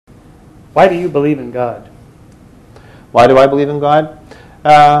Why do you believe in God? Why do I believe in God?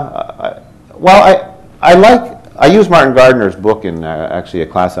 Well, I use Martin Gardner's book in actually a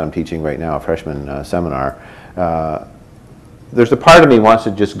class that I'm teaching right now, a freshman seminar. There's a part of me wants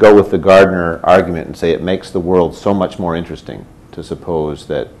to just go with the Gardner argument and say it makes the world so much more interesting to suppose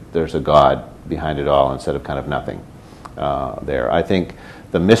that there's a God behind it all instead of kind of nothing there. I think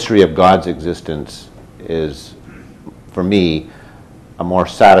the mystery of God's existence is, for me, a more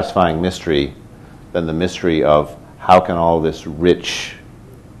satisfying mystery than the mystery of how can all this rich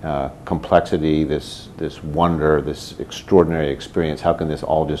complexity, this wonder, this extraordinary experience, how can this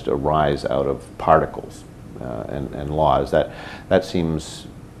all just arise out of particles and laws? That seems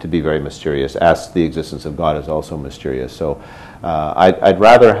to be very mysterious, as the existence of God is also mysterious. So I'd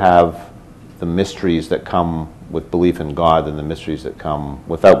rather have the mysteries that come with belief in God than the mysteries that come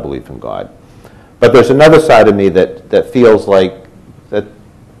without belief in God. But there's another side of me that feels like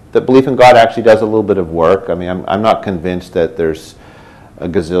that belief in God actually does a little bit of work. I mean, I'm not convinced that there's a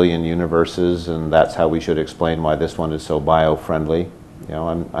gazillion universes and that's how we should explain why this one is so bio-friendly. You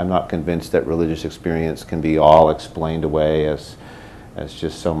know, I'm not convinced that religious experience can be all explained away as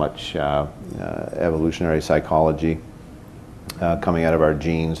just so much evolutionary psychology coming out of our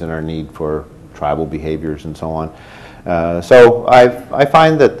genes and our need for tribal behaviors and so on. So I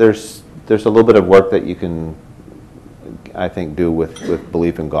find that there's a little bit of work that you can, I think, do with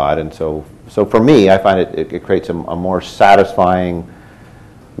belief in God, and so for me, I find it creates a more satisfying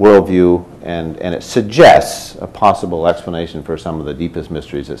worldview, and it suggests a possible explanation for some of the deepest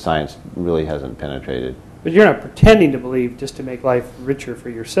mysteries that science really hasn't penetrated. But you're not pretending to believe just to make life richer for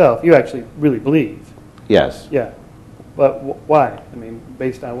yourself. You actually really believe. Yes. Yeah. But why? I mean,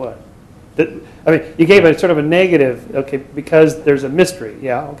 based on what? I mean, you gave a sort of a negative, okay, because there's a mystery.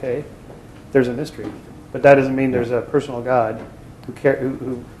 Yeah, okay, there's a mystery. But that doesn't mean there's a personal God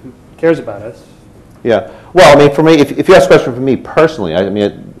who cares about us. Yeah. Well, I mean, for me, if you ask a question for me personally, I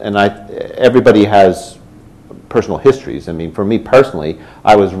mean, everybody has personal histories. I mean, for me personally,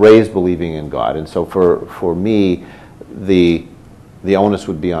 I was raised believing in God, and so for me, the onus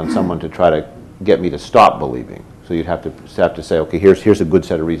would be on someone to try to get me to stop believing. So you'd have to say, okay, here's a good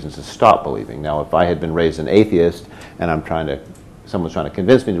set of reasons to stop believing. Now, if I had been raised an atheist and someone's trying to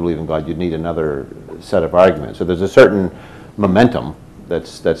convince me to believe in God, you'd need another set of arguments. So there's a certain momentum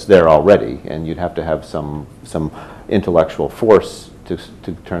that's there already, and you'd have to have some intellectual force to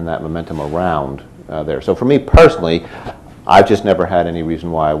turn that momentum around there. So for me personally, I've just never had any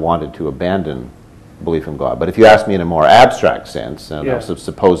reason why I wanted to abandon belief in God. But if you ask me in a more abstract sense,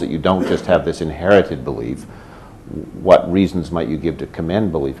 suppose that you don't just have this inherited belief, what reasons might you give to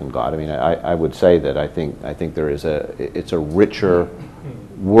commend belief in God? I mean, I would say that I think there is it's a richer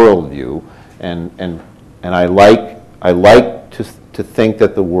worldview, and I like to think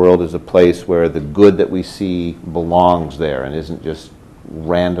that the world is a place where the good that we see belongs there and isn't just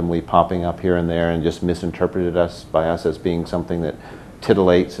randomly popping up here and there and just misinterpreted by us as being something that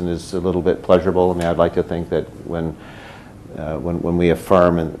titillates and is a little bit pleasurable. I mean, I'd like to think that when we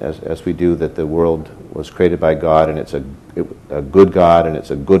affirm, and as we do, that the world was created by God and it's a good God and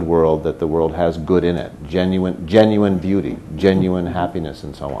it's a good world, that the world has good in it, genuine beauty, genuine happiness,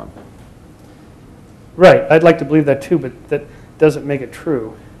 and so on. Right. I'd like to believe that too, but that doesn't make it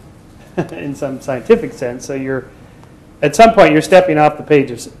true in some scientific sense. So at some point you're stepping off the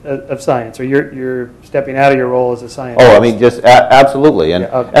page of science, or you're stepping out of your role as a scientist. Oh, I mean, just absolutely, and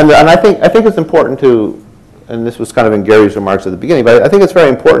I think it's important to. And this was kind of in Gary's remarks at the beginning, but I think it's very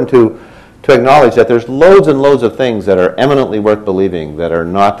important to acknowledge that there's loads and loads of things that are eminently worth believing that are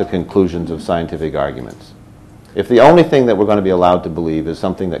not the conclusions of scientific arguments. If the only thing that we're going to be allowed to believe is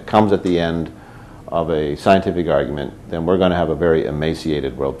something that comes at the end of a scientific argument, then we're going to have a very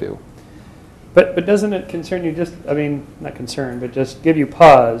emaciated worldview. But doesn't it concern you not concern, but just give you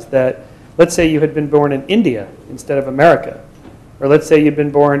pause that, let's say you had been born in India instead of America, or let's say you'd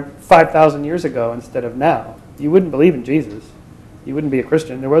been born 5,000 years ago instead of now. You wouldn't believe in Jesus. You wouldn't be a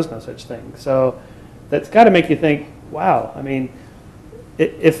Christian. There was no such thing. So that's got to make you think, wow, I mean,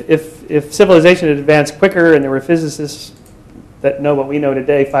 if civilization had advanced quicker and there were physicists that know what we know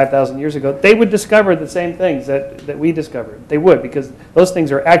today 5,000 years ago, they would discover the same things that we discovered. They would, because those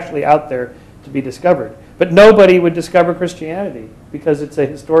things are actually out there to be discovered. But nobody would discover Christianity because it's a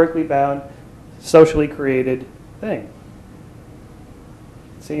historically bound, socially created thing.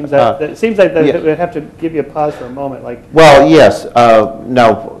 It seems like that would have to give you a pause for a moment. Well, yes.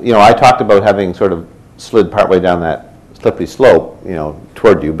 Now, I talked about having sort of slid partway down that slippery slope,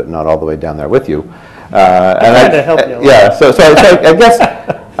 toward you, but not all the way down there with you. I tried to help you. Yeah. So I guess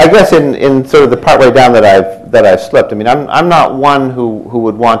I guess in sort of the part way down that I've slipped. I mean, I'm not one who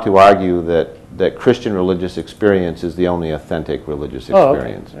would want to argue that Christian religious experience is the only authentic religious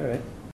experience. Oh, okay. All right.